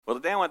Well,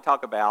 today I want to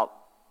talk about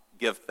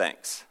give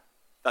thanks.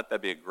 Thought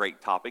that'd be a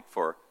great topic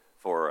for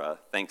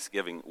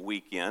Thanksgiving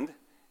weekend.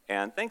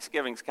 And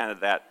Thanksgiving's kind of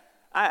that,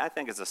 I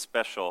think it's a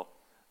special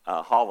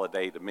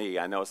holiday to me.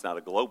 I know it's not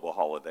a global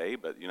holiday,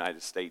 but the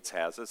United States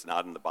has it. It's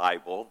not in the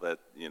Bible that,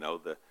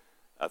 the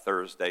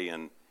Thursday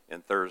and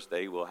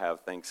Thursday we'll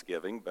have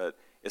Thanksgiving, but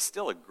it's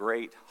still a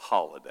great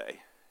holiday.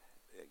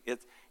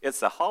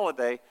 It's a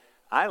holiday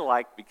I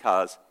like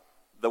because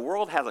the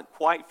world hasn't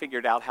quite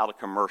figured out how to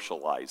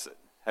commercialize it.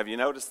 Have you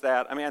noticed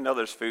that? I mean, I know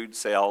there's food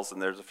sales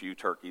and there's a few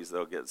turkeys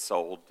that'll get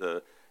sold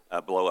to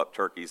blow up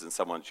turkeys in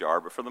someone's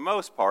yard, but for the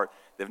most part,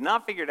 they've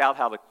not figured out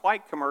how to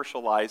quite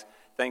commercialize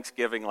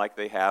Thanksgiving like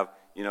they have,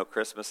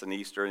 Christmas and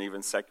Easter and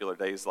even secular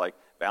days like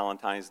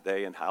Valentine's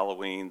Day and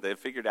Halloween. They've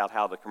figured out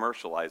how to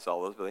commercialize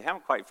all those, but they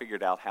haven't quite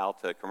figured out how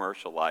to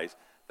commercialize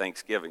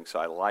Thanksgiving, so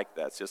I like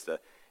that. It's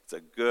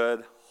a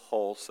good,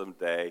 wholesome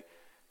day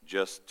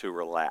just to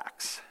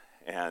relax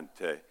and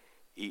to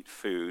eat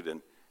food.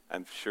 And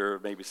I'm sure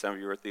maybe some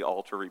of you are at the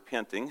altar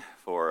repenting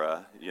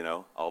for,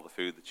 all the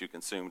food that you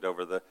consumed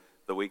over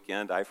the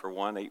weekend. I, for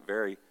one, ate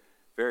very,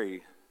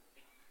 very,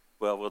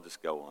 well, we'll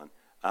just go on.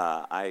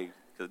 I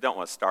don't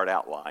want to start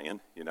out lying,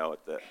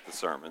 at the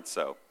sermon.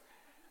 So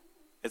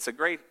it's a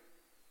great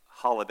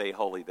holiday,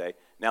 holy day.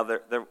 Now,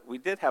 we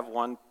did have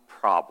one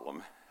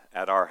problem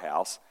at our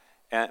house.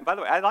 And by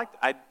the way,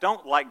 I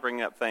don't like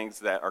bringing up things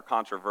that are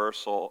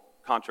controversial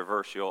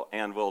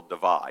and will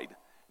divide.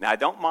 Now, I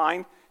don't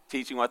mind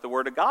teaching what the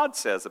Word of God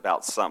says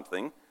about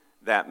something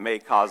that may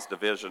cause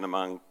division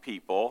among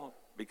people,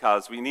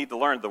 because we need to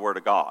learn the Word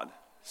of God.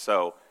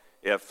 So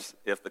if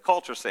the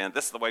culture's saying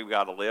this is the way we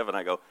got to live, and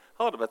I go,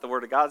 hold on, but the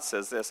Word of God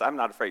says this, I'm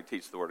not afraid to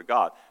teach the Word of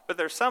God. But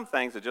there's some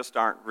things that just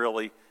aren't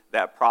really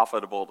that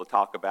profitable to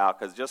talk about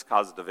because it just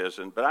causes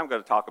division, but I'm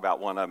going to talk about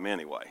one of them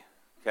anyway,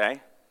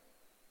 okay?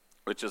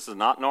 Which is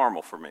not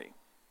normal for me.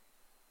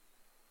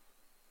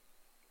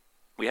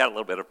 We had a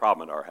little bit of a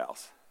problem at our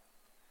house.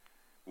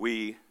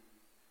 We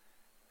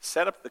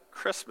set up the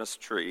Christmas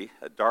tree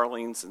at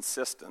Darlene's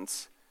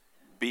insistence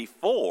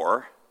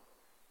before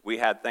we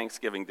had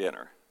Thanksgiving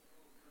dinner.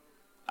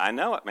 I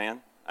know it,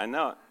 man. I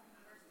know it.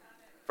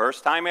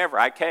 First time ever.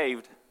 I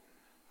caved.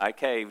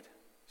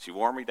 She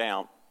wore me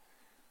down.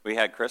 We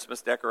had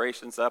Christmas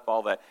decorations up,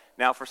 all that.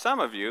 Now, for some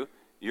of you,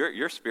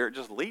 your spirit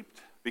just leaped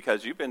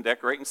because you've been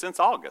decorating since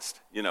August,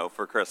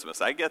 for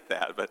Christmas. I get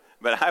that, but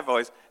I've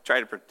always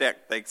tried to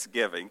protect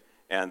Thanksgiving,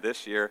 and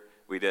this year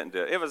we didn't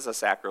do it. It was a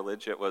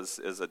sacrilege. It was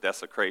a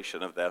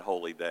desecration of that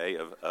holy day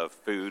of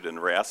food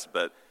and rest,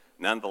 but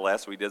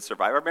nonetheless, we did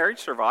survive. Our marriage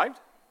survived.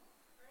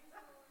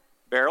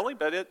 Barely,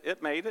 but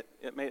it made it.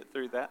 It made it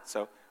through that,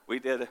 so we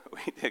did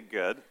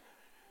good.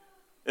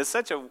 It's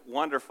such a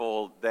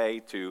wonderful day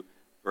to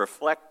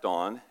reflect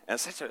on, and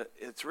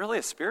it's really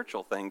a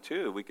spiritual thing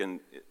too.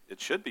 It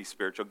should be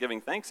spiritual.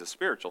 Giving thanks is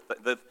spiritual.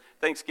 The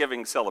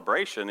Thanksgiving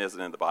celebration isn't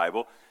in the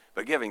Bible,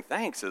 but giving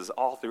thanks is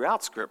all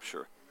throughout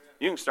Scripture.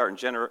 You can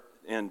start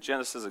in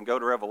Genesis and go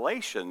to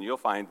Revelation. You'll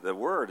find the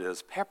Word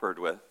is peppered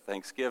with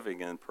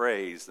thanksgiving and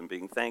praise and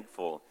being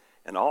thankful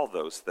and all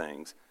those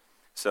things.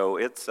 So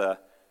it's a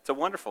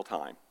wonderful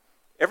time.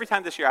 Every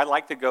time this year, I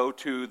like to go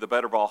to the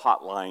Butterball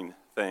Hotline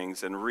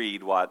things and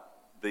read what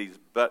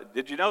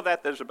did you know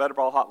that there's a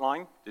Butterball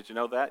hotline? Did you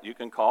know that? You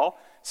can call,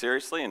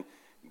 seriously, and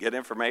get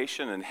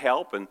information and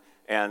help, and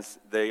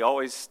they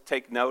always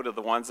take note of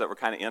the ones that were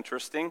kind of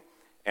interesting.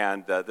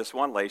 And this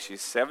one lady,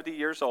 she's 70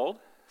 years old,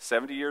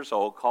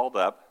 called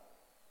up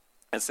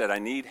and said, I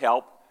need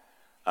help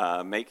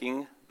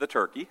making the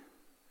turkey.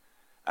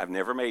 I've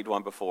never made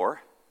one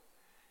before.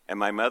 And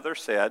my mother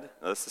said,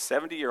 this is a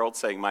 70-year-old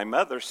saying, my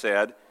mother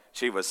said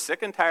she was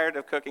sick and tired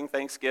of cooking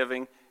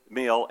Thanksgiving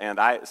meal, and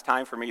it's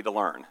time for me to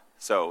learn.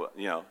 So,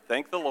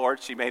 thank the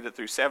Lord she made it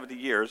through 70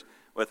 years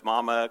with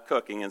Mama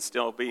cooking and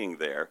still being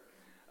there.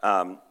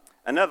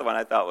 Another one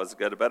I thought was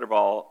good. A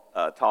Butterball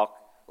talk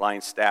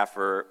line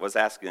staffer was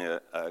asking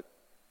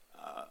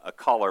a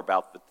caller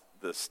about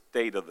the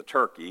state of the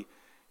turkey,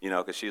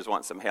 because she was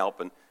wanting some help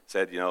and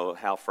said,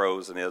 how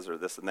frozen is or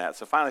this and that.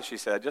 So finally she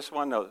said, I just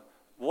want to know,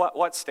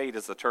 what state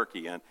is the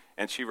turkey in?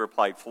 And she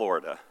replied,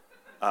 Florida.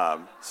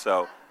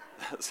 So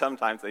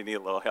sometimes they need a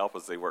little help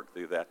as they work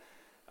through that.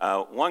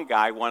 One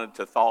guy wanted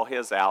to thaw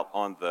his out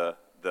on the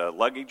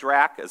luggage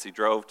rack as he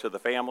drove to the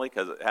family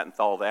because it hadn't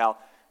thawed out.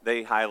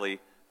 They highly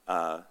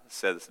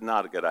said it's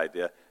not a good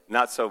idea.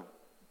 Not so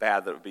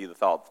bad that it would be the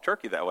thaw of the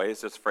turkey that way.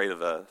 It's just afraid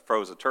of a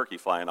frozen turkey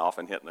flying off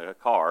and hitting a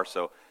car.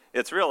 So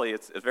it's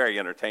very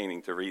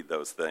entertaining to read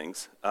those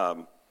things.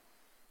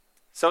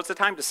 So it's a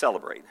time to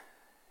celebrate.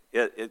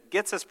 It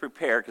gets us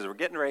prepared because we're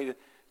getting ready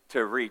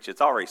to reach,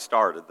 it's already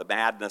started, the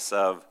madness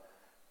of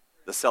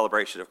the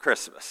celebration of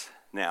Christmas.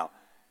 Now,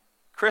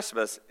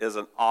 Christmas is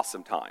an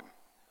awesome time.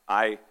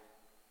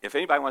 If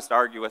anybody wants to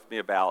argue with me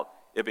about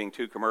it being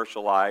too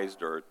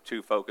commercialized or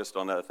too focused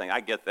on another thing, I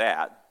get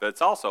that. But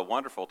it's also a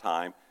wonderful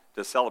time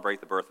to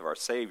celebrate the birth of our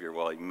Savior.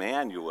 Well,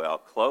 Emmanuel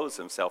clothes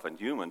himself in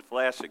human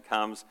flesh and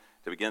comes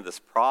to begin this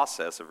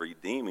process of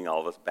redeeming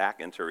all of us back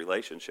into a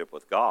relationship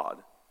with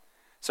God.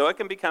 So it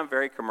can become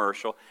very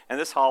commercial. And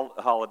this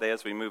holiday,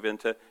 as we move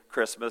into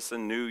Christmas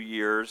and New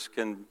Year's,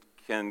 can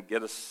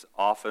get us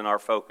off in our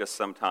focus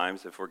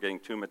sometimes if we're getting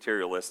too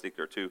materialistic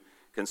or too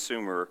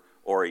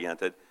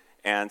consumer-oriented.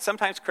 And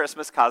sometimes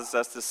Christmas causes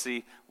us to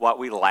see what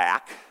we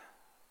lack.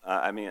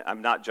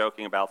 I'm not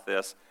joking about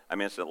this. I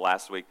mentioned it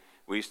last week.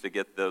 We used to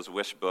get those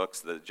wish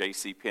books, the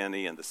J.C.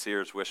 Penney and the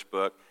Sears wish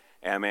book.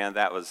 And man,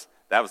 that was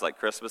like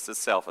Christmas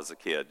itself as a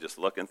kid, just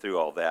looking through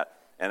all that.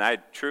 And I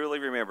truly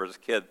remember as a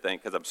kid thinking,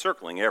 because I'm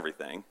circling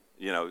everything,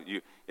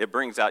 it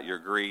brings out your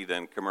greed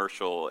and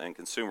commercial and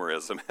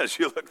consumerism as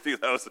you look through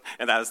those.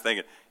 And I was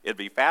thinking, it'd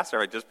be faster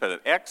if I just put an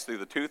X through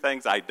the 2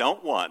 things I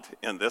don't want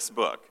in this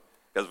book,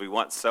 because we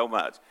want so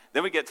much.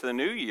 Then we get to the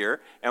new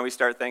year, and we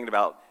start thinking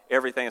about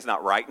everything that's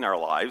not right in our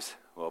lives.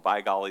 Well, by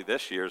golly,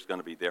 this year is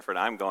going to be different.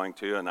 I'm going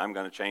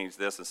to change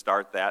this and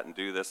start that and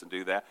do this and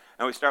do that.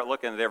 And we start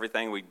looking at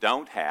everything we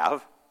don't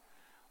have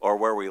or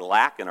where we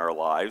lack in our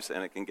lives,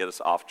 and it can get us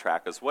off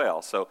track as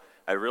well. So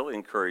I really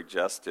encourage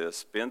us to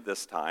spend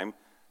this time,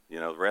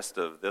 the rest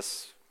of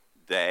this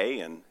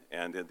day and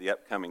in the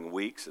upcoming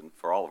weeks and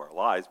for all of our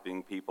lives,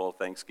 being people of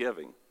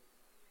thanksgiving.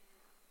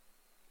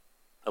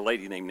 A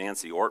lady named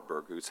Nancy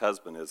Ortberg, whose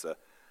husband is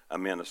a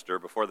minister,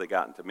 before they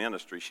got into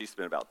ministry, she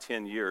spent about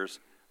 10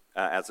 years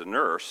as a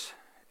nurse,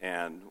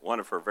 and one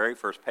of her very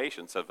first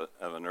patients of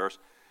a nurse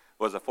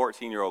was a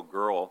 14-year-old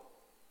girl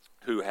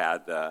who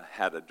had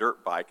a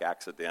dirt bike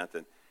accident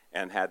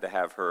and had to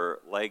have her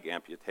leg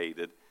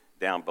amputated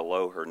down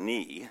below her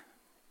knee.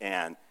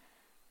 And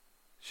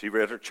she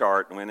read her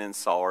chart and went in and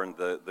saw her, and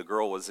the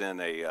girl was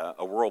in a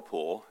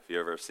whirlpool, if you've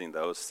ever seen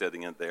those,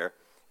 sitting in there.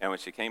 And when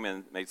she came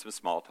in, made some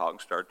small talk and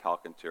started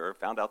talking to her,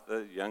 found out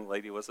the young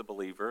lady was a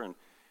believer,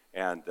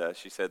 and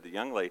she said the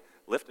young lady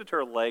lifted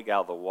her leg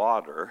out of the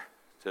water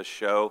to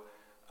show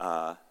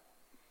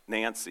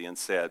Nancy and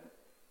said,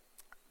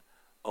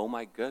 "Oh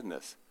my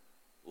goodness,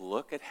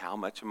 look at how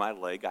much of my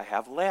leg I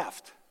have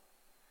left."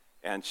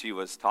 And she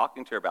was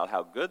talking to her about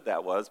how good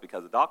that was,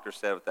 because the doctor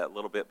said with that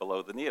little bit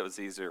below the knee it was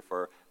easier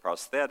for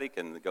prosthetic,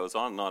 and it goes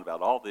on and on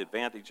about all the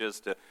advantages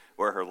to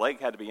where her leg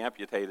had to be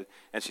amputated.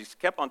 And she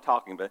kept on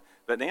talking,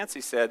 but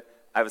Nancy said,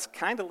 "I was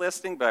kind of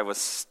listening, but I was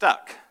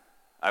stuck.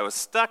 I was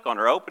stuck on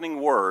her opening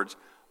words,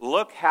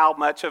 'Look how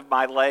much of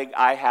my leg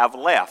I have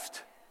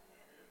left.'"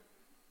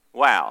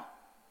 Wow.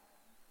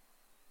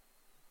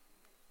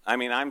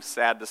 I'm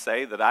sad to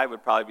say that I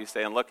would probably be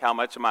saying, "Look how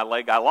much of my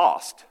leg I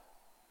lost."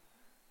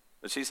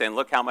 But she's saying,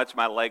 "Look how much of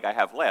my leg I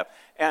have left."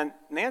 And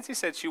Nancy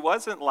said it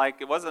wasn't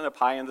a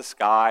pie in the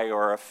sky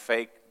or a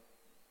fake,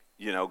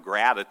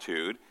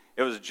 gratitude.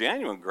 It was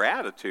genuine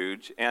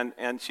gratitude.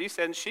 And she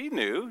said she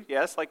knew,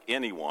 yes, like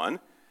anyone,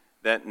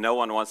 that no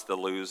one wants to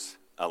lose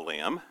a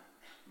limb.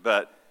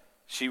 But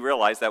she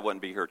realized that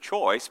wouldn't be her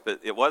choice, but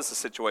it was the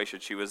situation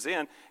she was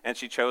in, and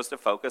she chose to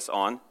focus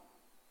on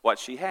what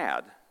she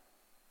had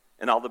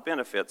and all the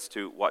benefits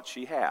to what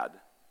she had.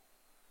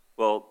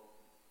 Well,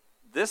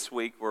 this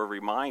week we're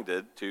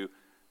reminded to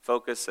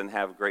focus and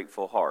have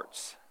grateful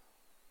hearts.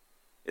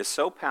 It's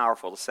so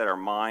powerful to set our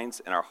minds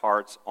and our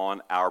hearts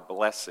on our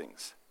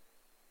blessings.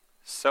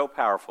 So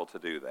powerful to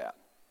do that.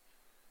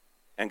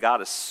 And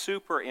God is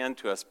super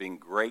into us being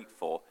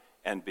grateful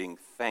and being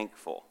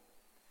thankful.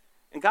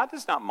 And God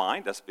does not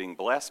mind us being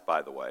blessed,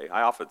 by the way.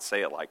 I often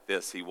say it like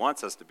this. He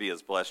wants us to be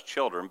his blessed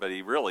children, but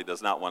he really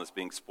does not want us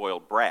being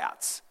spoiled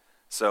brats.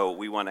 So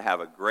we want to have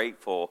a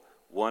grateful,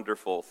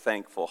 wonderful,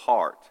 thankful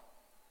heart.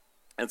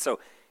 And so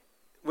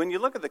when you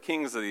look at the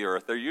kings of the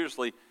earth, they're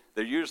usually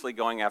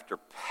going after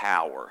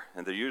power,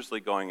 and they're usually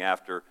going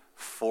after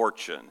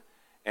fortune.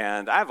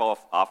 And I've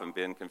often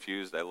been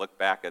confused. I look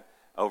back at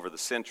over the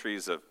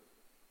centuries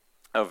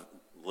of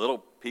little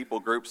people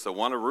groups that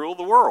want to rule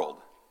the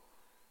world.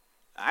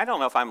 I don't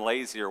know if I'm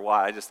lazy or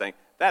why. I just think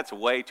that's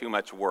way too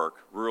much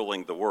work,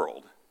 ruling the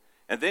world.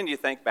 And then you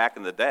think back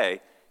in the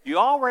day, you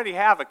already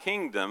have a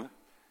kingdom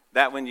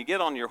that when you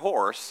get on your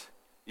horse,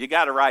 you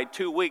got to ride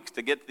 2 weeks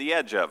to get to the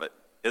edge of it.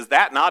 Is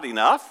that not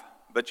enough?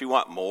 But you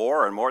want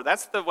more and more.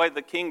 That's the way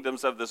the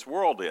kingdoms of this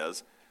world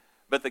is.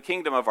 But the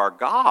kingdom of our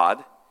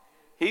God,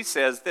 he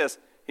says this.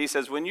 He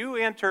says, when you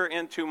enter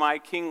into my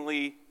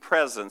kingly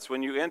presence,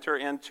 when you enter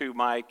into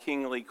my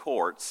kingly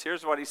courts,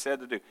 here's what he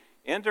said to do.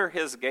 Enter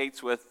his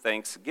gates with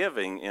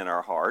thanksgiving in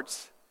our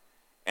hearts,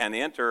 and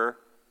enter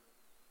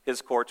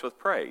his courts with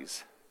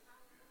praise.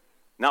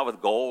 Not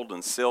with gold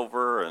and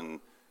silver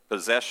and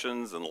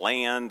possessions and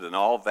land and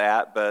all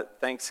that, but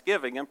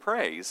thanksgiving and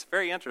praise.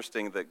 Very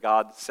interesting that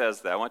God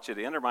says that. I want you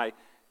to enter my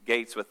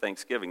gates with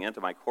thanksgiving,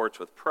 into my courts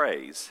with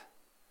praise.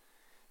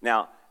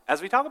 Now,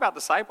 as we talk about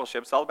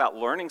discipleship, it's all about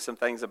learning some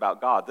things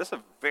about God. This is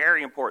a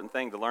very important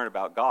thing to learn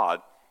about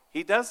God.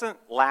 He doesn't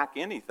lack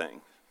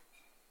anything.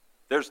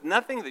 There's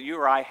nothing that you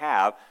or I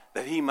have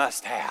that he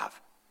must have.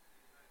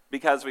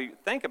 Because we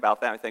think about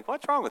that and we think,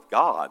 what's wrong with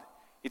God?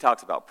 He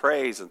talks about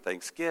praise and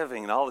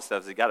thanksgiving and all this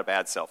stuff. Has he got a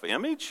bad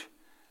self-image?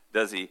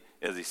 Is he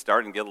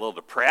starting to get a little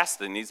depressed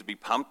and needs to be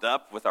pumped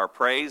up with our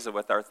praise and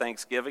with our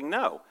thanksgiving?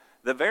 No.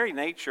 The very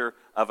nature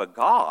of a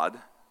God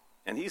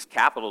and he's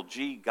capital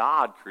G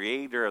God,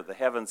 creator of the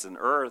heavens and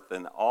earth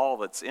and all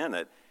that's in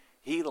it,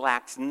 he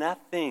lacks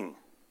nothing.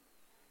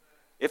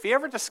 If he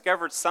ever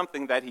discovered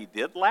something that he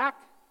did lack,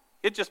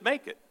 he'd just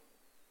make it.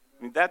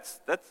 I mean, that's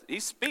he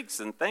speaks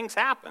and things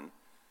happen.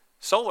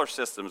 Solar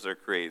systems are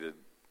created.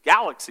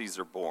 Galaxies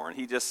are born.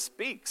 He just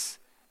speaks.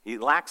 He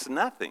lacks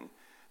nothing.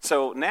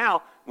 So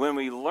now, when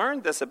we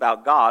learn this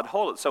about God,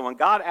 hold it. So when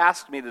God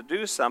asks me to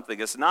do something,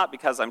 it's not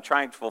because I'm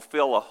trying to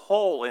fulfill a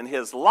hole in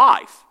his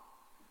life.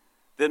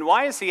 Then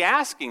why is he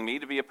asking me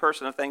to be a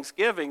person of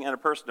thanksgiving and a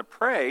person of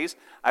praise?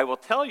 I will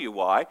tell you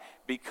why.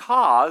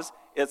 Because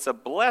it's a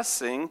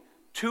blessing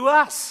to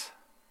us.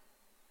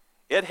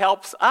 It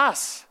helps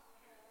us.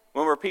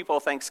 When we're people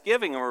of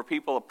thanksgiving and we're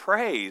people of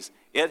praise,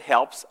 it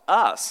helps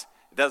us.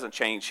 It doesn't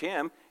change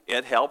him.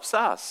 It helps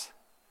us.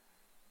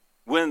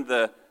 When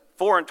the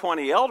 4 and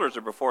 20 elders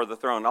are before the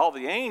throne, all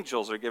the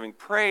angels are giving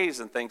praise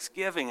and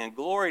thanksgiving and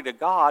glory to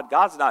God.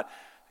 God's not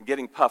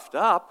getting puffed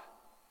up.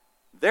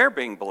 They're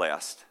being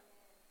blessed.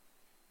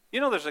 You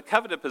know, there's a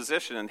coveted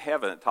position in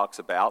heaven it talks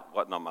about,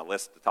 wasn't on my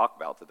list to talk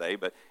about today,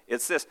 but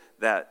it's this,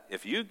 that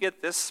if you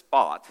get this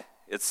spot,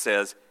 it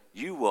says,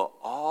 you will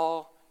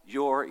all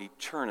your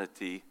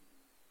eternity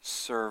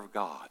serve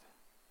God.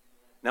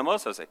 Now,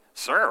 most of us say,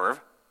 serve?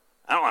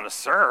 I don't want to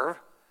serve.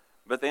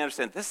 But they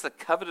understand this is a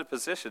coveted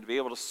position to be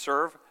able to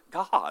serve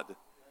God,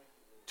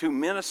 to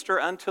minister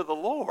unto the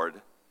Lord.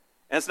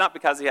 And it's not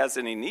because he has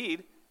any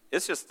need.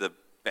 It's just the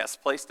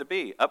best place to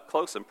be, up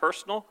close and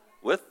personal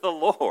with the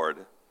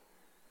Lord.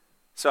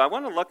 So I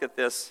want to look at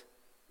this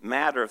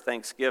matter of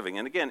thanksgiving.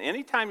 And again,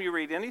 anytime you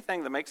read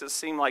anything that makes it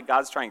seem like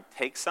God's trying to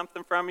take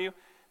something from you,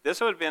 this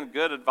would have been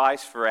good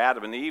advice for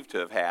Adam and Eve to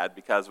have had,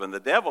 because when the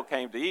devil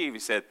came to Eve, he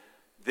said,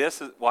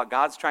 this is what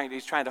God's trying to do.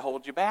 He's trying to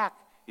hold you back.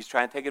 He's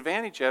trying to take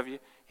advantage of you.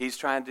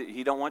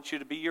 He don't want you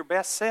to be your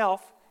best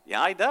self.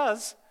 Yeah, he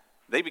does.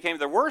 They became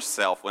their worst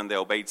self when they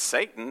obeyed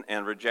Satan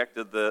and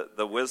rejected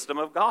the wisdom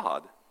of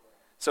God.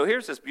 So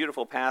here's this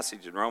beautiful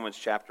passage in Romans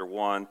chapter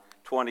 1,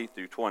 20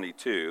 through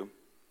 22.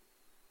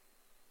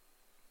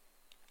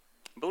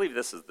 I believe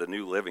this is the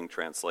New Living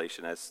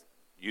Translation. It's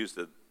used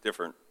a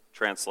different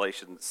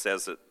translation that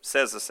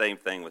says the same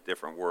thing with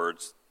different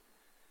words.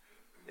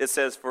 It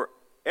says, for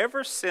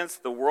ever since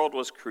the world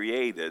was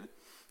created,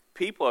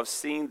 people have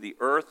seen the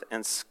earth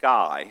and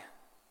sky.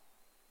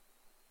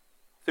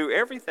 Through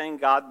everything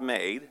God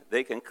made,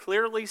 they can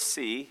clearly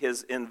see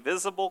his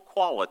invisible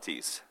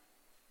qualities,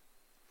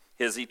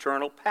 his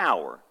eternal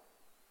power,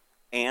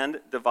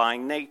 and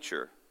divine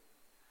nature.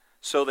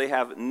 So they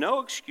have no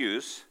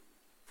excuse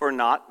for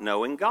not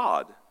knowing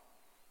God.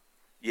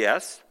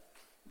 Yes,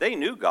 they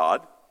knew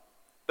God,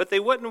 but they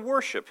wouldn't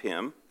worship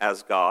him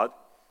as God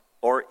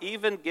or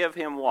even give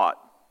him what?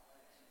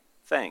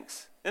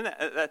 Thanks.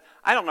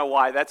 I don't know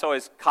why that's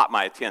always caught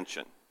my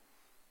attention.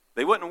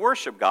 They wouldn't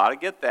worship God. I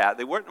get that.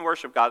 They wouldn't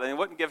worship God, and they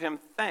wouldn't give him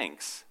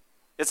thanks.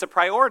 It's a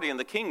priority in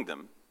the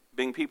kingdom,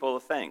 being people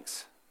of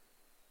thanks.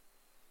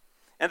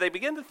 And they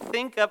begin to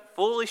think up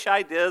foolish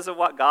ideas of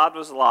what God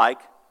was like,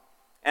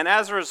 and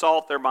as a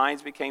result, their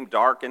minds became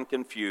dark and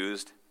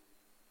confused.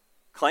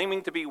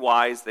 Claiming to be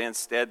wise, they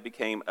instead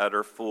became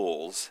utter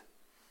fools.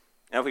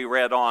 And if we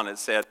read on, it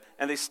said,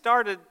 and they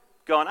started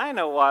going, I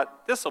know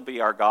what, this will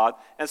be our God.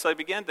 And so they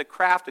began to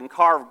craft and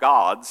carve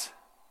gods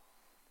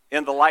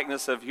in the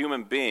likeness of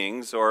human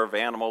beings or of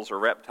animals or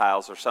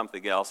reptiles or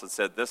something else, and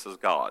said, this is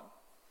God.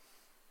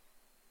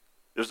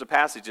 There's a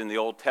passage in the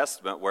Old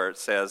Testament where it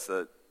says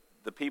that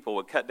the people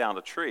would cut down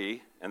a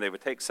tree and they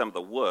would take some of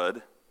the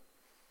wood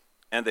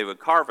and they would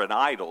carve an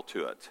idol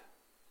to it.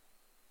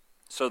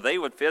 So they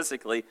would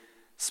physically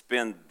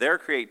spend their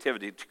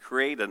creativity to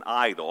create an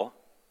idol,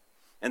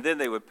 and then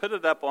they would put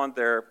it up on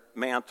their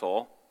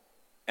mantle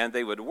and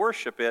they would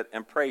worship it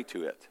and pray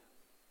to it.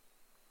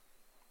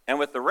 And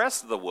with the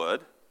rest of the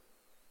wood,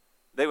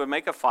 they would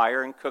make a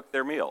fire and cook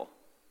their meal.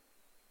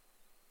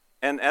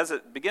 And as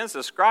it begins to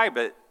describe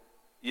it,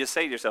 you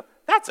say to yourself,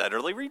 that's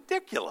utterly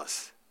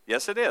ridiculous.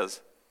 Yes, it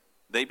is.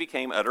 They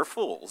became utter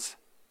fools.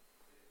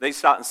 They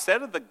saw,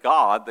 instead of the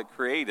God that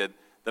created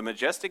the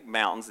majestic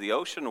mountains, the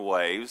ocean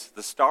waves,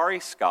 the starry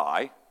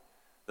sky,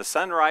 the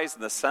sunrise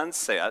and the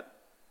sunset,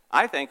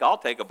 I think I'll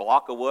take a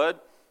block of wood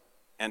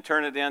and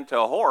turn it into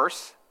a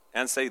horse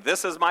and say,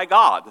 this is my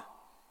God,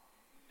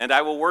 and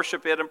I will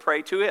worship it and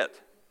pray to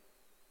it.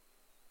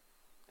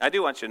 I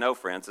do want you to know,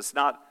 friends, it's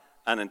not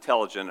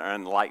unintelligent or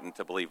unenlightened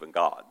to believe in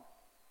God.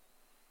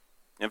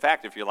 In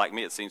fact, if you're like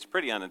me, it seems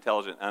pretty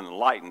unintelligent and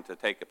unenlightened to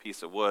take a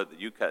piece of wood that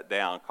you cut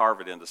down,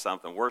 carve it into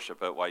something,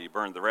 worship it while you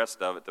burn the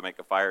rest of it to make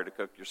a fire to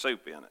cook your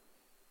soup in it.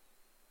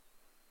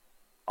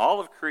 All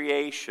of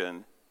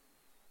creation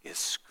is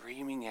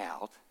screaming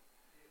out,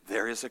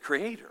 there is a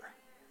creator.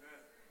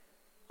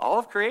 All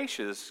of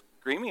creation is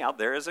screaming out,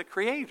 there is a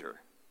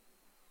creator.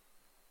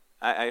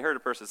 I heard a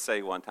person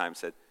say one time,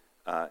 said,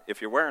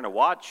 if you're wearing a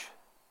watch,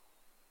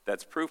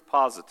 that's proof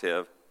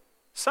positive,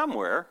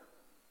 somewhere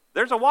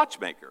there's a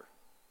watchmaker.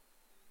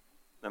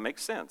 That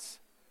makes sense.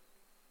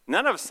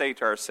 None of us say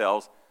to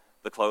ourselves,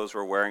 the clothes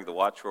we're wearing, the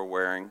watch we're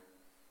wearing,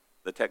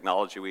 the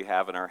technology we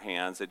have in our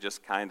hands. It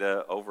just kind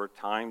of, over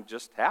time,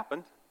 just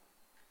happened.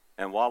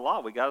 And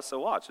voila, we got us a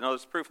watch. No,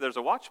 there's proof there's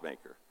a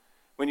watchmaker.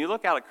 When you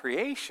look out at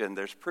creation,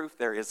 there's proof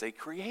there is a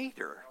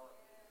creator.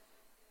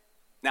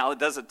 Now, it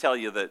doesn't tell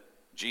you that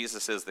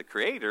Jesus is the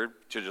creator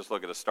to just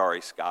look at a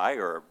starry sky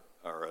or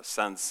a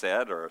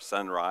sunset or a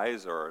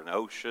sunrise or an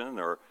ocean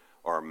or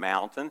a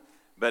mountain,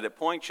 but it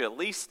points you at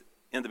least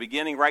in the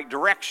beginning right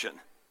direction.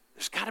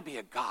 There's got to be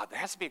a God. There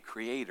has to be a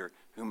creator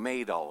who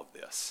made all of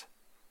this.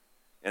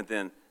 And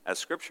then as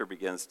Scripture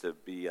begins to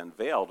be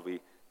unveiled,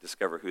 we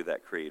discover who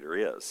that creator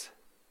is.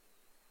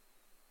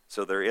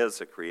 So there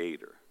is a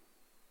creator.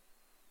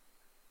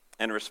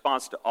 In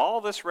response to all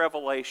this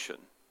revelation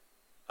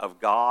of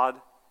God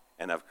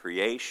and of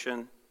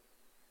creation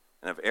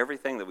and of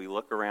everything that we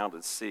look around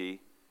and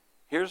see,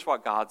 here's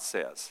what God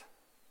says.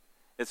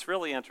 It's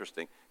really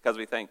interesting because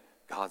we think,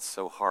 God's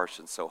so harsh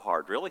and so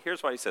hard. Really,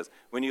 here's what he says.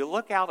 When you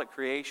look out at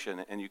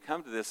creation and you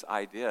come to this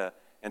idea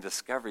and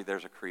discovery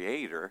there's a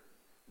creator,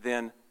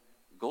 then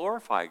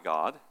glorify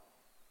God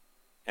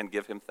and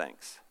give him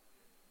thanks.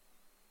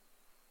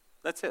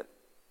 That's it.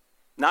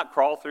 Not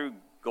crawl through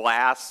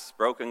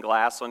broken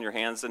glass on your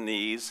hands and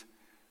knees,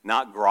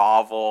 not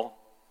grovel,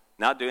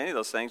 not do any of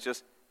those things.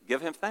 Just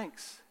give him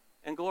thanks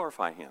and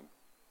glorify him.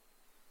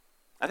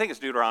 I think it's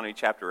Deuteronomy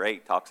chapter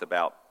 8 talks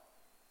about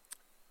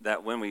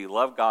that when we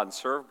love God and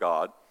serve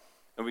God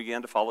and we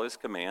begin to follow his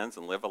commands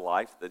and live a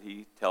life that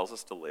he tells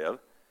us to live,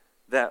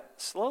 that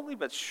slowly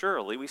but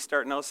surely we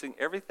start noticing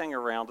everything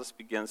around us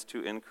begins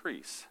to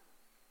increase.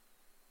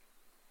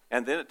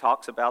 And then it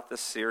talks about this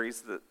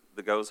series that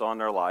goes on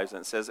in our lives,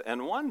 and it says,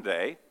 and one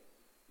day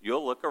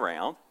you'll look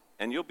around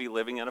and you'll be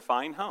living in a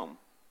fine home.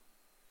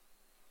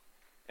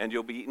 And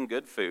you'll be eating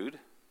good food,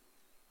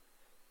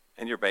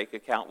 and your bank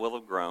account will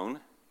have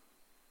grown,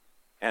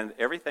 and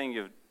everything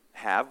you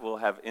have will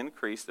have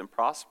increased and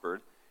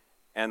prospered.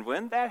 And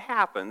when that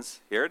happens,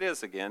 here it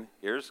is again,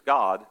 here's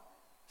God,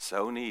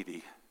 so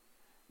needy.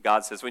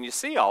 God says, when you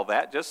see all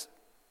that, just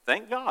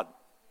thank God.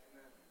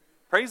 Amen.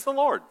 Praise the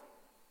Lord.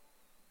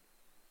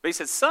 But he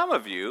said, some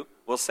of you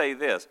will say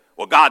this,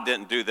 well, God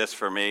didn't do this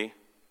for me.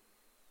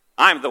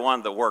 I'm the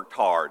one that worked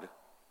hard.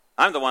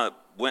 I'm the one that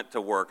went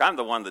to work. I'm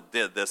the one that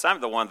did this.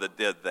 I'm the one that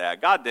did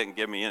that. God didn't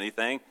give me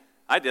anything.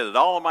 I did it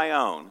all on my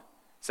own. He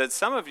said,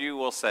 some of you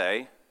will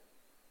say,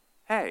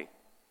 hey,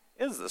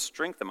 it is the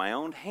strength of my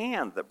own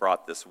hand that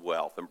brought this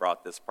wealth and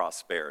brought this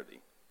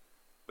prosperity.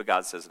 But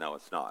God says, no,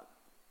 it's not.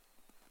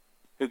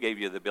 Who gave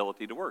you the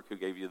ability to work? Who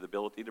gave you the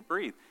ability to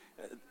breathe?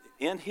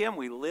 In him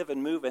we live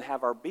and move and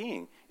have our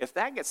being. If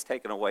that gets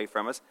taken away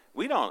from us,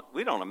 we don't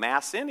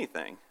amass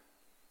anything.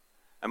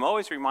 I'm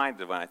always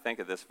reminded when I think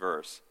of this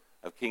verse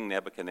of King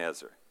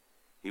Nebuchadnezzar.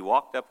 He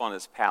walked up on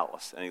his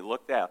palace and he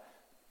looked out.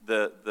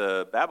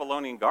 The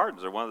Babylonian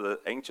gardens are one of the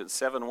ancient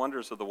 7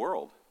 wonders of the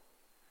world.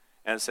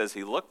 And it says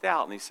he looked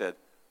out and he said,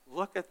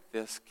 look at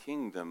this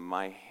kingdom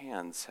my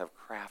hands have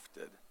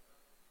crafted.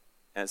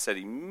 And it said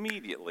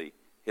immediately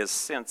his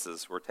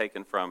senses were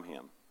taken from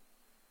him.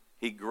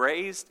 He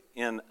grazed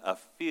in a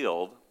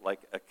field like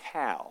a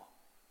cow.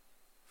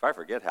 If I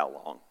forget how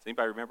long. Does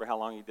anybody remember how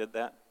long he did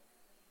that?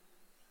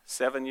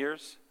 7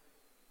 years?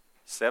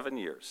 7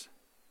 years.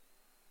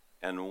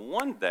 And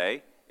one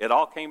day, it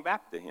all came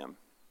back to him.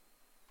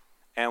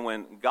 And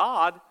when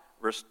God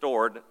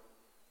restored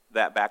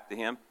that back to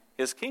him,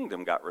 his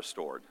kingdom got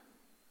restored.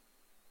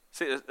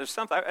 See, there's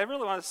something, I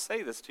really want to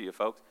say this to you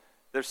folks.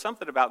 There's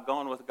something about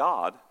going with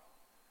God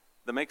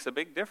that makes a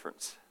big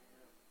difference.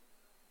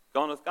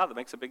 Going with God that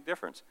makes a big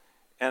difference.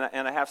 And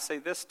I have to say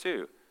this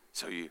too.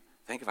 So you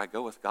think if I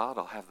go with God,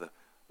 I'll have the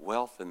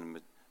wealth and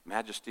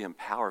majesty and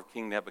power of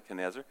King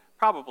Nebuchadnezzar?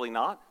 Probably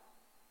not.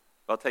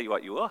 But I'll tell you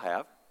what you will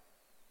have.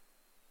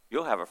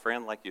 You'll have a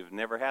friend like you've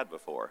never had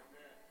before.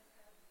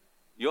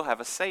 You'll have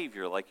a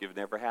Savior like you've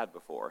never had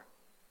before.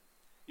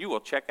 You will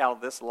check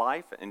out this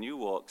life and you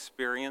will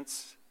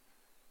experience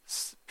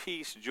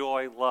peace,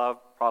 joy, love,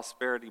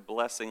 prosperity,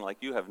 blessing like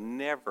you have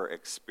never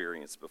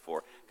experienced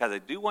before. Because I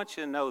do want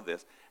you to know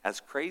this.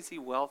 As crazy,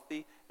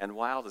 wealthy, and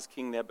wild as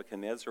King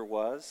Nebuchadnezzar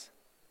was,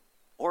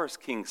 or as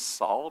King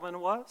Solomon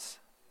was,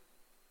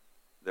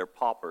 they're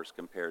paupers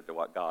compared to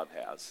what God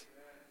has.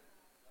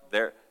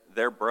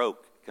 They're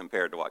broke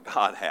compared to what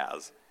God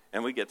has.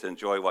 And we get to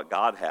enjoy what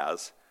God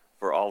has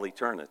for all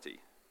eternity.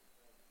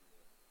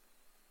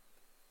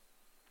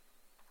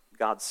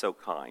 God's so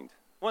kind.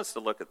 I want us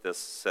to look at this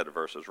set of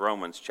verses,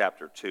 Romans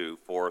chapter 2,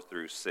 4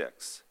 through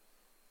 6.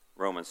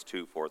 Romans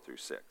 2, 4 through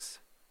 6.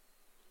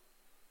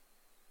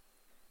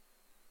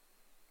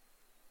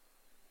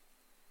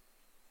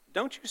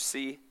 Don't you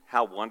see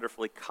how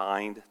wonderfully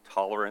kind,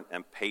 tolerant,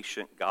 and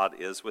patient God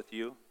is with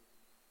you?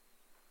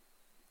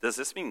 Does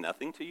this mean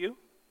nothing to you?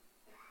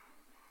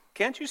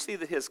 Can't you see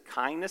that his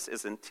kindness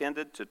is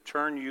intended to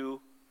turn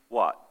you,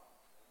 what?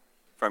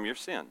 From your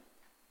sin.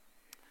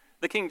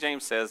 The King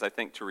James says, I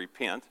think, to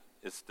repent.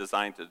 It's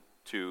designed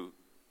to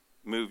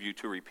move you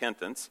to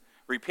repentance.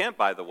 Repent,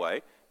 by the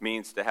way,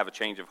 means to have a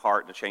change of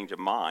heart and a change of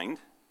mind.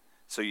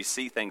 So you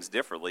see things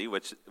differently,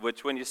 which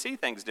when you see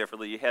things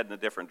differently, you head in a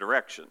different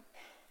direction.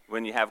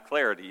 When you have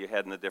clarity, you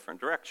head in a different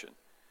direction.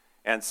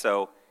 And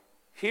so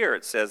here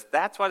it says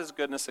that's what his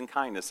goodness and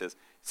kindness is.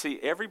 See,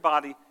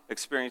 everybody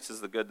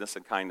experiences the goodness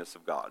and kindness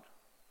of God.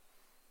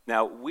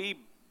 Now, we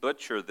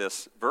butcher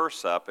this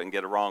verse up and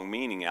get a wrong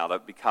meaning out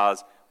of it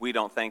because we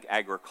don't think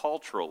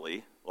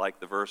agriculturally like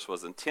the verse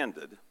was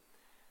intended.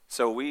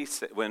 So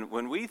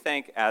when we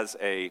think as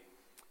a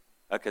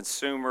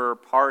consumer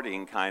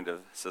partying kind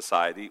of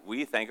society,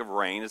 we think of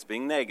rain as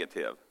being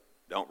negative.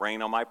 Don't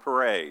rain on my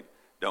parade.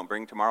 Don't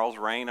bring tomorrow's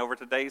rain over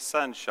today's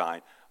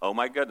sunshine. Oh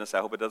my goodness, I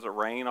hope it doesn't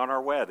rain on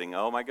our wedding.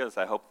 Oh my goodness,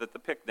 I hope that the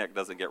picnic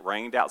doesn't get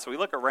rained out. So we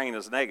look at rain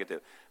as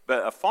negative.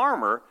 But a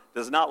farmer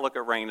does not look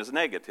at rain as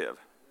negative.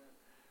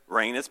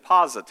 Rain is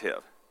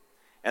positive.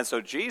 And so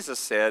Jesus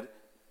said,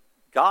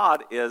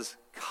 God is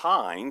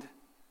kind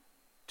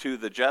to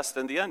the just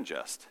and the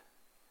unjust.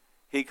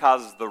 He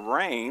causes the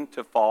rain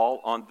to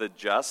fall on the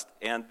just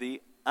and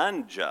the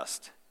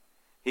unjust.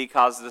 He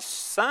causes the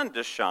sun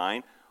to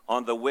shine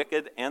on the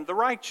wicked and the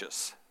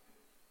righteous.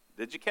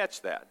 Did you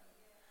catch that?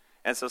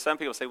 And so some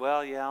people say,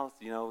 well, yeah,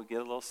 we get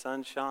a little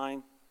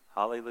sunshine,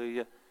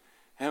 hallelujah,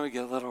 and we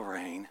get a little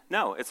rain.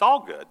 No, it's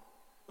all good.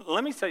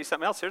 Let me tell you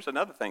something else. Here's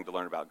another thing to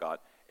learn about God.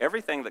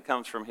 Everything that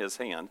comes from his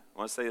hand, I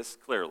want to say this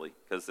clearly,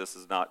 because this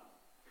is not,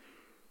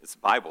 it's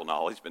Bible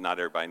knowledge, but not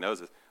everybody knows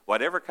this.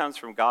 Whatever comes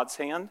from God's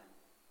hand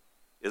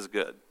is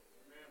good. Amen.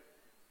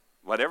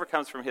 Whatever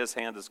comes from his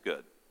hand is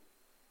good.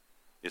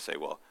 You say,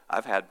 well,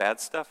 I've had bad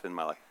stuff in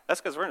my life.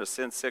 That's because we're in a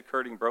sin, sick,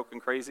 hurting, broken,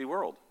 crazy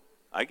world.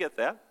 I get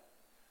that.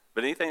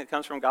 But anything that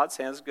comes from God's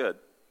hand is good.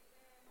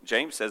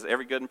 James says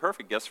every good and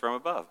perfect gift from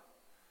above.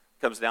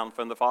 Comes down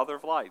from the Father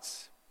of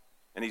lights.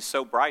 And he's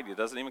so bright he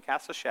doesn't even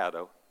cast a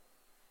shadow.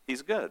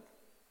 He's good.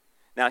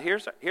 Now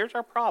here's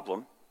our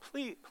problem.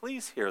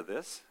 Please hear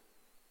this.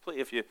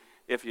 Please,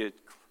 if you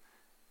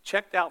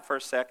checked out for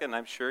a second,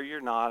 I'm sure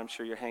you're not. I'm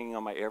sure you're hanging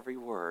on my every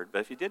word. But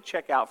if you did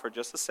check out for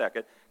just a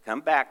second,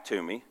 come back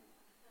to me.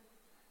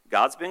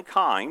 God's been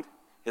kind.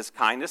 His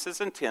kindness is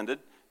intended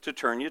to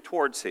turn you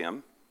towards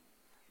him.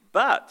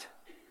 But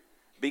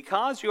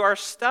because you are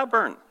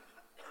stubborn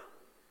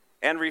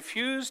and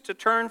refuse to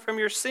turn from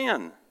your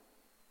sin,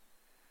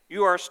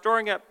 you are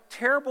storing up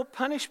terrible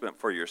punishment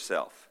for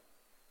yourself.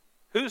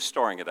 Who's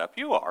storing it up?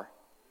 You are.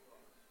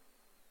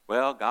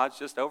 Well, God's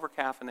just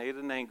over-caffeinated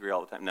and angry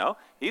all the time. No,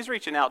 he's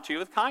reaching out to you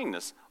with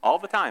kindness all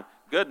the time.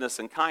 Goodness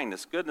and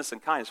kindness, goodness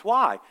and kindness.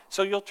 Why?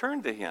 So you'll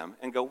turn to him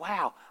and go,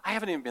 wow, I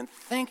haven't even been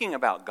thinking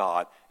about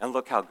God, and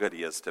look how good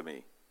he is to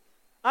me.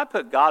 I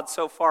put God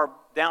so far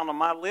down on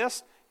my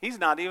list, he's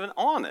not even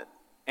on it.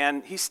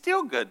 And he's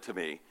still good to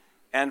me.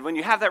 And when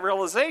you have that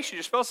realization,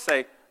 you're supposed to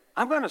say,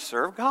 I'm going to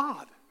serve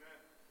God.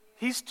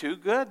 He's too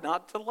good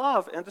not to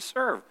love and to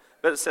serve.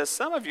 But it says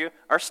some of you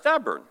are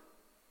stubborn.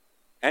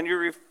 And you're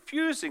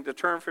refusing to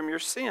turn from your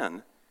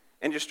sin.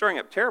 And you're storing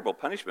up terrible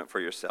punishment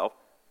for yourself.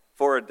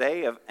 For a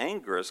day of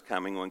anger is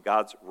coming when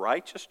God's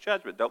righteous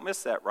judgment, don't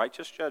miss that,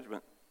 righteous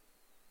judgment.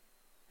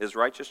 His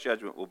righteous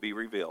judgment will be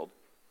revealed.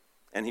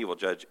 And he will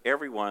judge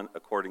everyone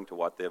according to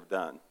what they have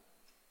done.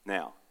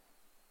 Now,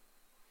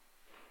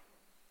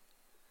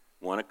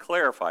 I want to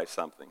clarify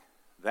something.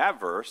 That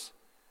verse,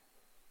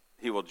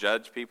 he will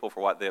judge people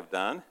for what they have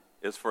done,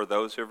 is for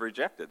those who have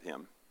rejected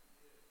him.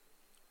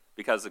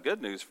 Because the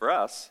good news for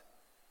us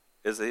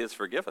is that he has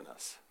forgiven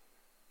us.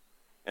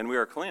 And we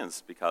are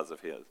cleansed because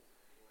of his.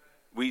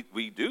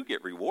 We do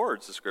get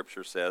rewards, the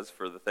scripture says,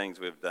 for the things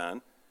we've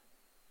done.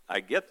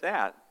 I get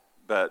that,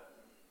 but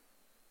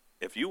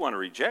if you want to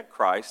reject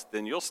Christ,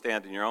 then you'll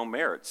stand in your own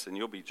merits and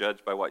you'll be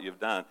judged by what you've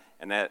done,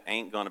 and that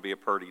ain't going to be a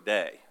pretty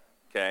day,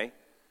 okay?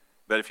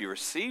 But if you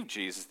receive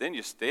Jesus, then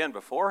you stand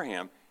before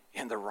him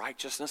in the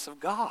righteousness of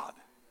God.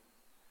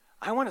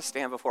 I want to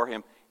stand before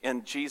him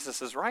in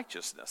Jesus'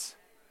 righteousness.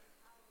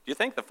 Do you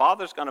think the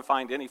Father's going to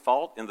find any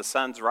fault in the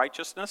Son's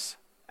righteousness?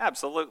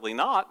 Absolutely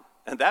not.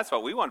 And that's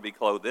what we want to be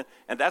clothed in,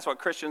 and that's what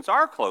Christians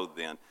are clothed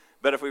in.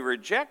 But if we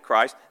reject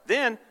Christ,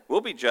 then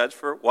we'll be judged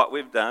for what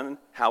we've done and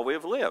how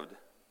we've lived.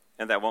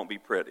 And that won't be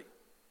pretty.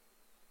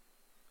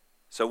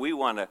 So we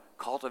want to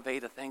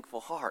cultivate a thankful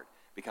heart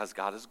because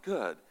God is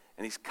good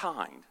and he's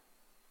kind.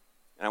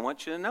 And I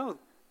want you to know,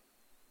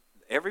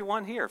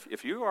 everyone here,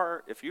 if you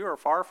are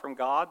far from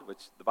God,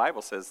 which the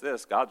Bible says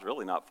this, God's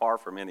really not far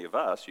from any of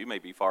us. You may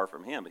be far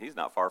from him, but he's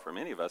not far from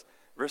any of us.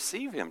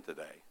 Receive him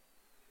today.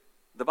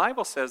 The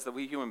Bible says that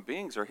we human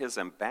beings are his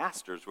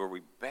ambassadors, where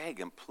we beg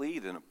and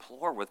plead and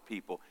implore with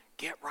people,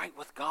 get right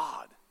with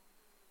God.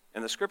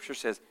 And the scripture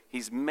says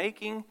he's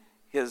making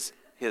his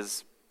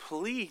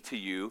plea to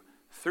you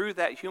through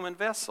that human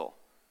vessel.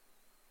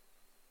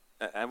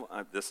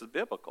 This is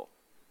biblical.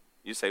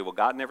 You say, well,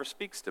 God never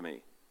speaks to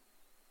me.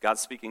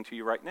 God's speaking to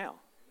you right now.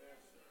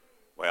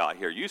 Well, I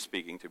hear you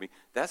speaking to me.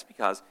 That's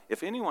because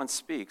if anyone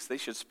speaks, they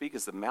should speak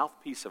as the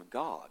mouthpiece of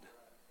God.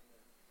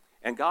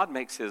 And God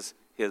makes his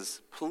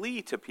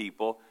plea to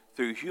people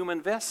through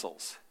human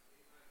vessels.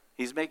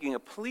 He's making a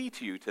plea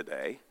to you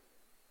today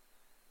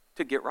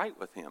to get right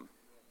with him,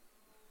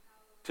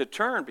 to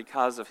turn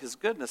because of his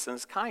goodness and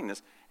his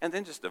kindness, and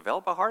then just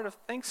develop a heart of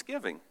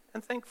thanksgiving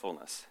and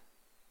thankfulness.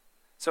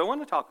 So I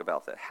want to talk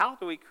about that. How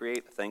do we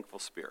create a thankful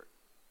spirit?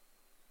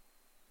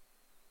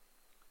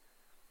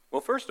 Well,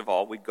 first of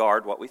all, we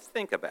guard what we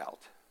think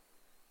about.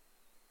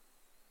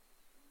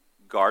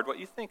 Guard what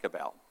you think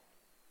about.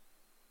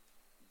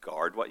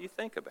 Guard what you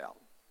think about.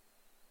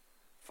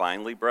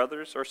 Finally,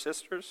 brothers or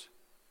sisters,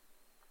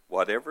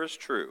 whatever is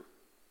true,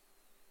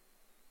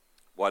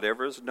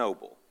 whatever is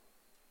noble,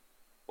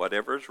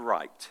 whatever is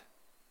right,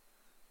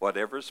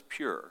 whatever is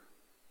pure,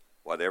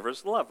 whatever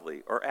is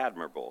lovely or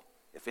admirable,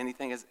 if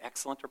anything is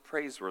excellent or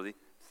praiseworthy,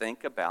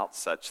 think about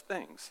such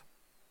things.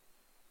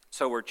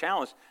 So we're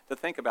challenged to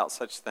think about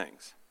such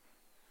things.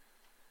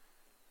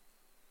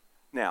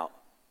 Now,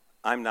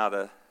 I'm not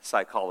a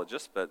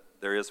psychologist, but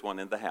there is one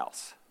in the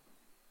house.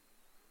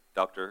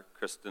 Dr.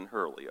 Kristen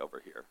Hurley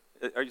over here.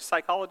 Are you a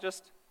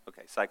psychologist?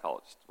 Okay,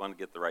 psychologist. Want to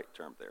get the right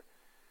term there.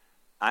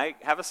 I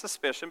have a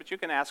suspicion, but you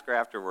can ask her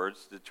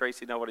afterwards. Did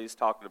Tracy know what he's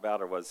talking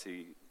about, or was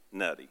he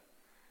nutty?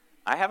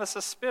 I have a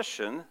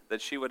suspicion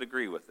that she would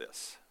agree with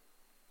this.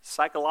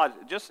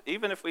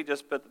 Even if we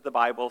just put the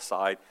Bible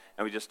aside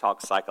and we just talk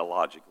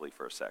psychologically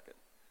for a second,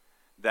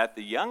 that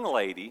the young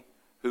lady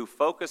who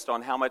focused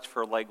on how much of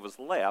her leg was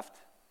left,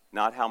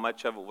 not how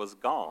much of it was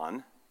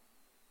gone,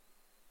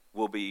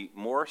 will be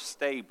more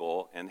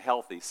stable and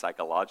healthy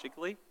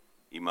psychologically,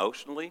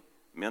 emotionally,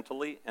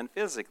 mentally, and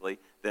physically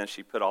than if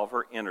she put all of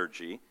her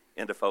energy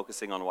into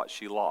focusing on what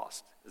she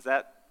lost. Is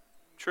that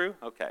true?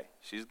 Okay.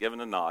 She's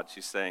given a nod.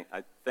 She's saying,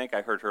 I think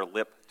I heard her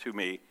lip to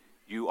me,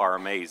 "You are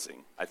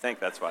amazing." I think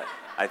that's what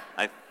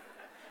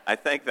I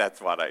think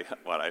that's what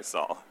I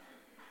saw.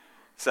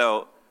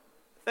 So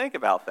think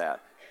about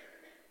that.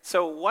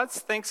 So what's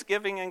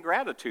Thanksgiving and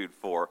gratitude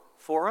for?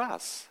 For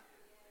us.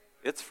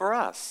 It's for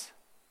us.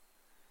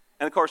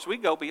 And of course, we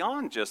go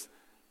beyond just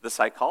the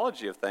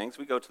psychology of things.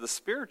 We go to the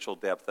spiritual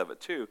depth of it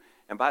too.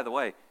 And by the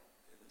way,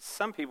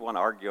 some people want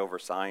to argue over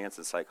science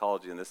and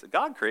psychology and this.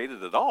 God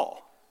created it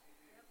all.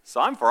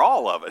 So I'm for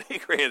all of it. He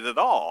created it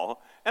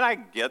all. And I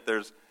get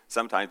there's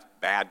sometimes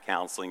bad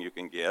counseling you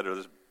can get, or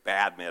there's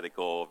bad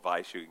medical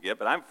advice you can get,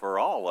 but I'm for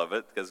all of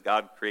it because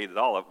God created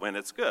all of it when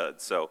it's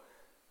good. So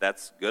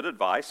that's good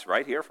advice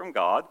right here from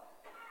God.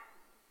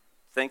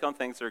 Think on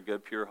things that are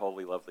good, pure,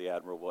 holy, lovely,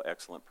 admirable,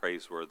 excellent,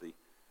 praiseworthy.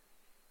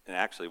 And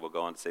actually, we'll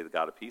go on to say the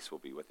God of peace will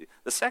be with you.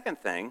 The second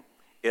thing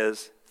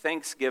is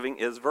thanksgiving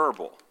is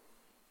verbal.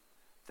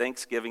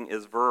 Thanksgiving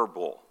is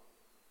verbal.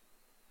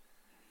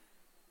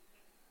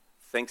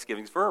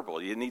 Thanksgiving's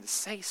verbal. You need to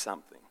say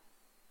something.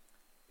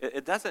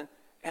 It doesn't,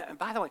 and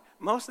by the way,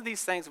 most of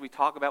these things we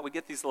talk about, we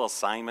get these little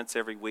assignments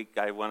every week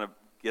I want to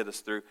get us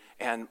through,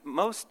 and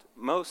most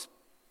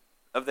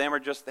of them are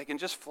they can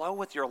just flow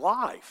with your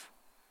life.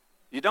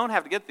 You don't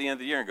have to get to the end of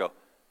the year and go,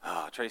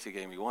 "Oh, Tracy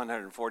gave me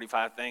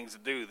 145 things to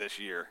do this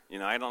year.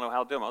 I don't know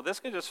how to do them." Well, this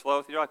can just flow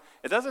with your life.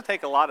 It doesn't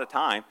take a lot of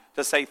time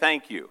to say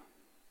thank you.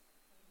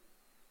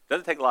 It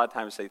doesn't take a lot of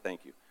time to say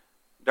thank you.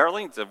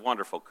 Darlene's a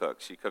wonderful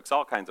cook. She cooks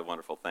all kinds of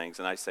wonderful things,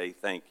 and I say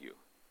thank you.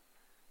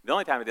 The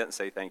only time I didn't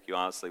say thank you,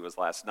 honestly, was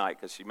last night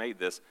because she made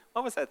this,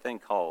 what was that thing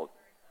called?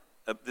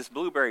 This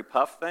blueberry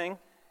puff thing.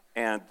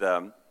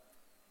 And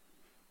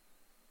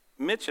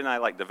Mitch and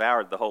I,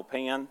 devoured the whole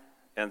pan.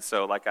 And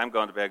so, I'm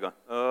going to bed going,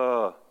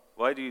 "Oh,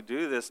 why do you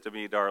do this to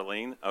me,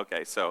 Darlene?"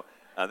 Okay, so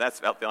that's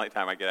about the only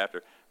time I get after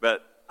her.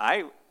 But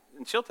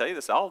and she'll tell you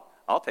this, I'll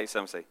tell you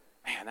something and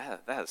say, "Man,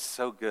 that is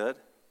so good."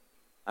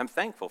 I'm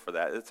thankful for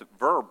that. It's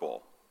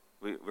verbal.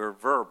 We're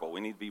verbal.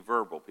 We need to be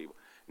verbal people.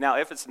 Now,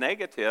 if it's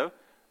negative,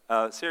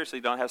 seriously,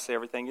 don't have to say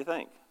everything you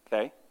think,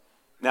 okay?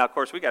 Now, of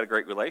course, we got a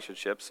great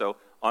relationship, so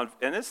I'm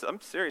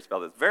serious about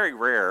this. Very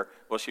rare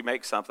will she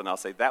make something, I'll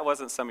say, "That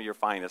wasn't some of your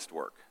finest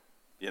work,"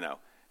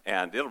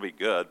 and it'll be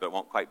good, but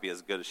won't quite be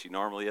as good as she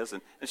normally is,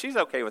 and she's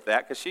okay with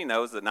that because she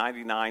knows that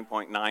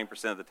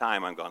 99.9% of the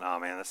time I'm going, "Oh,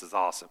 man, this is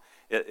awesome."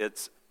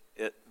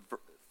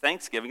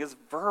 Thanksgiving is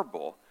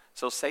verbal,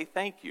 so say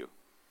thank you.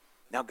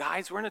 Now,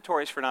 guys, we're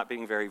notorious for not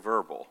being very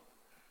verbal,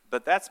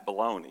 but that's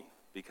baloney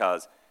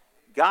because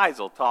guys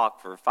will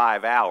talk for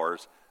 5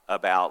 hours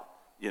about,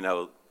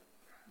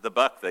 the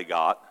buck they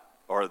got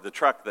or the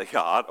truck they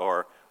got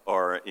or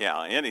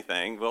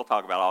anything. We'll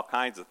talk about all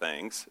kinds of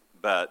things,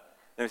 but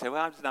then we say,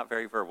 "Well, I'm just not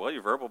very verbal." Well,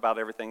 you're verbal about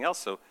everything else,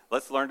 so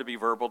let's learn to be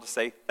verbal to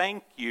say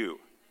thank you.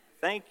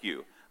 Thank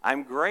you.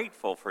 I'm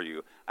grateful for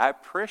you. I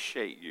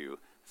appreciate you.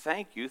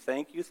 Thank you,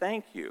 thank you,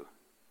 thank you.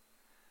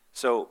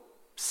 So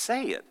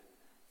say it.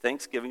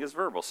 Thanksgiving is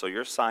verbal. So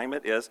your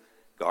assignment is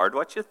guard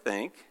what you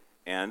think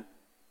and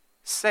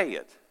say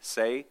it.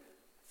 Say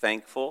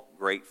thankful,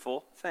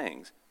 grateful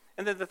things.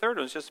 And then the third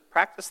one is just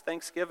practice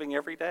Thanksgiving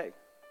every day.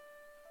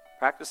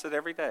 Practice it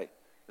every day.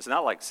 It's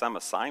not like some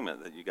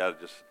assignment that you got to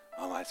just,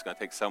 it's going to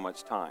take so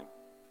much time.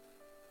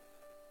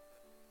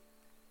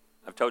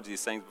 I've told you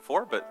these things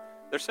before, but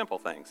they're simple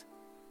things.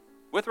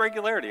 With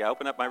regularity, I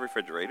open up my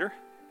refrigerator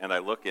and I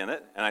look in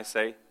it and I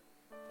say,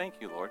 "Thank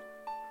you, Lord.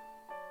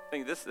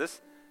 Thank you.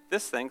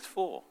 This thing's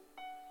full."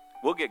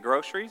 We'll get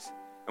groceries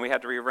and we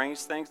have to rearrange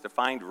things to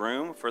find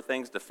room for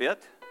things to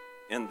fit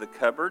in the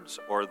cupboards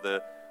or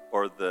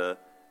the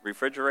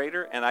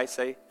refrigerator, and I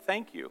say,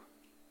 "Thank you.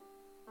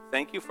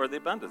 thank you for the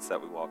abundance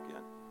that we walk in.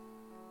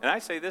 And I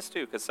say this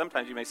too, because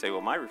sometimes you may say,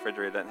 well, my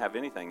refrigerator doesn't have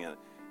anything in it.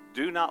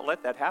 Do not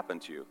let that happen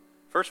to you.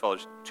 First of all,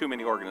 there's too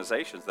many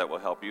organizations that will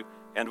help you,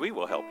 and we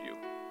will help you.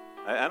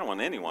 I don't want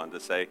anyone to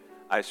say,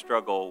 I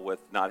struggle with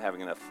not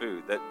having enough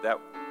food. That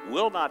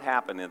will not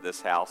happen in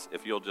this house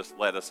if you'll just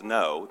let us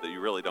know that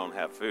you really don't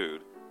have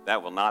food.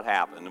 That will not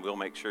happen, and we'll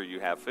make sure you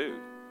have food.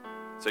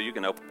 So you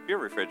can open up your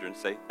refrigerator and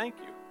say, thank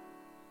you.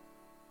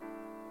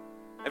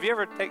 Have you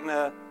ever taken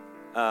a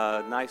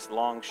nice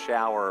long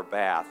shower or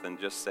bath and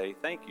just say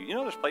thank you? You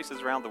know, there's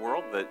places around the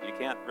world that you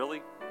can't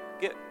really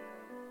get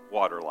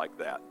water like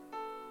that.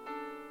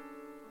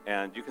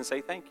 And you can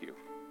say thank you.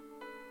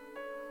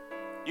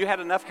 You had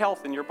enough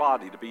health in your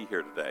body to be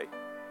here today.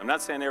 I'm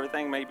not saying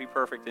everything may be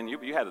perfect in you,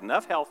 but you had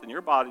enough health in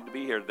your body to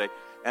be here today,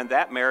 and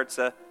that merits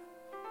a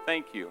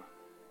thank you.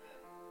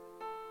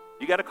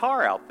 You got a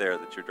car out there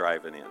that you're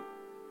driving in.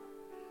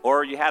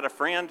 Or you had a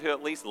friend who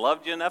at least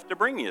loved you enough to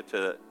bring you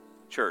to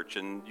church,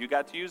 and you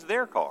got to use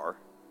their car.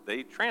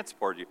 They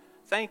transported you.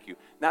 Thank you.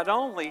 Not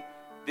only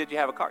did you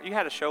have a car, you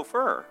had a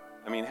chauffeur.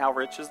 I mean, how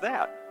rich is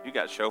that? You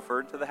got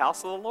chauffeured to the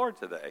house of the Lord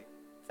today.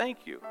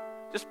 Thank you.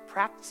 Just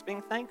practice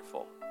being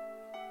thankful.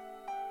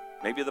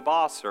 Maybe the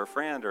boss or a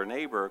friend or a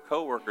neighbor or a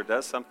coworker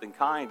does something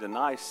kind and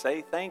nice.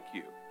 Say thank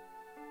you.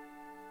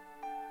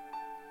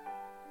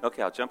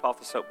 Okay, I'll jump off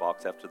the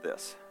soapbox after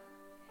this.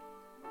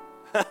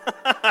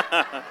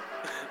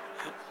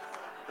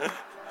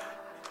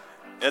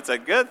 It's a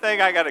good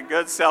thing I got a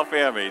good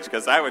self-image,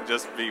 because I would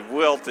just be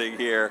wilting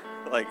here.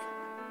 Like,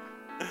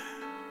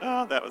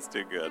 oh, that was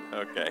too good.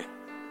 Okay.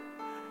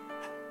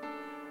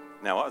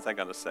 Now, what was I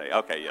going to say?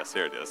 Okay, yes,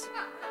 here it is.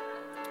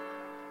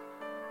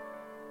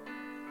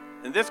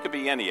 And this could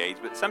be any age,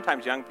 but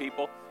sometimes young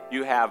people,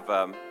 you have,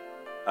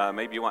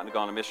 maybe you want to go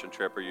on a mission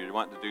trip, or you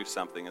want to do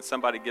something, and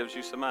somebody gives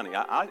you some money.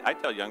 I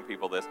tell young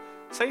people this.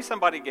 Say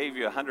somebody gave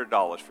you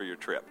 $100 for your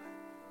trip.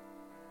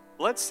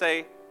 Let's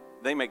say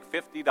they make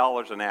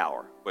 $50 an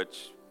hour,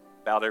 which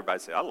about everybody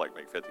say, I'd like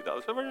to make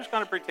 $50. So we're just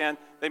going to pretend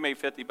they made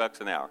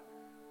 $50 an hour.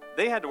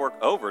 They had to work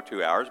over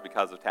 2 hours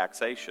because of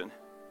taxation.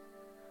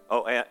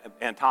 Oh,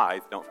 and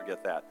tithe, don't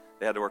forget that.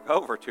 They had to work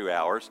over 2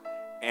 hours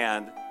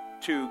and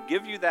to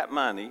give you that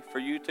money for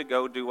you to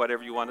go do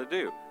whatever you want to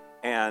do.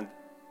 And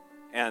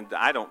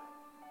I don't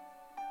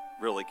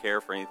really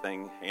care for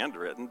anything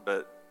handwritten,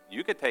 but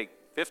you could take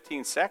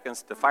 15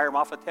 seconds to fire them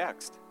off a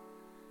text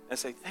and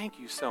say, thank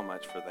you so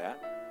much for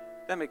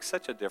that. That makes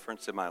such a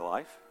difference in my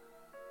life.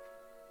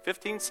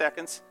 15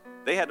 seconds.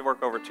 They had to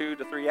work over 2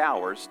 to 3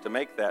 hours to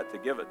make that, to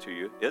give it to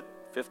you.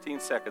 15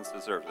 seconds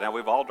deserves it. Now,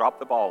 we've all dropped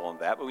the ball on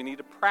that, but we need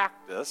to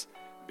practice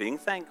being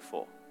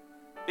thankful.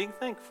 Being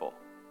thankful.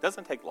 It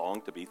doesn't take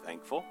long to be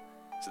thankful.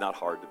 It's not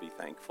hard to be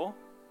thankful.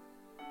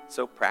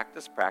 So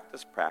practice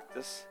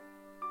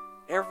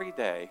every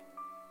day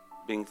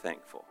being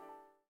thankful.